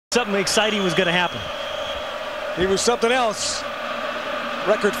Something exciting was going to happen. He was something else.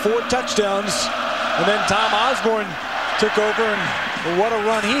 Record 4 touchdowns. And then Tom Osborne took over, and what a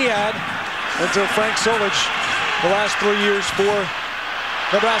run he had until Frank Solich the last 3 years for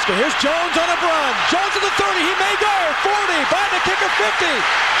Nebraska. Here's Jones on a run. Jones at the 30. He may go. 40. By the kicker, 50.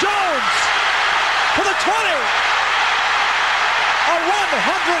 Jones for the 20. A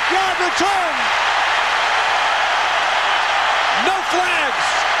 100-yard return. No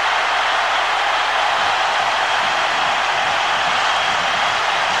flags.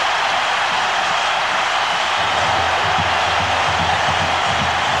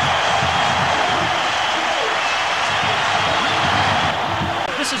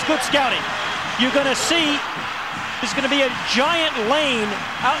 This is good scouting. You're going to see there's going to be a giant lane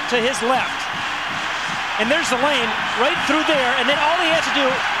out to his left. And there's the lane right through there. And then all he has to do,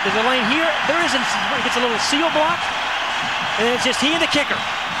 there's a lane here. There isn't. He gets a little seal block. And it's just he and the kicker.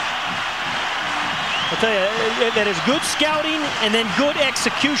 I'll tell you, that is good scouting and then good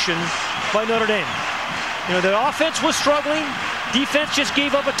execution by Notre Dame. You know, the offense was struggling. Defense just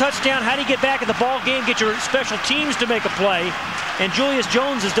gave up a touchdown. How do you get back in the ball game, get your special teams to make a play? And Julius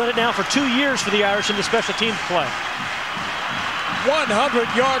Jones has done it now for 2 years for the Irish in the special teams play.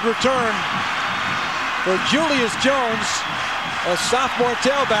 100-yard return for Julius Jones, a sophomore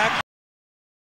tailback.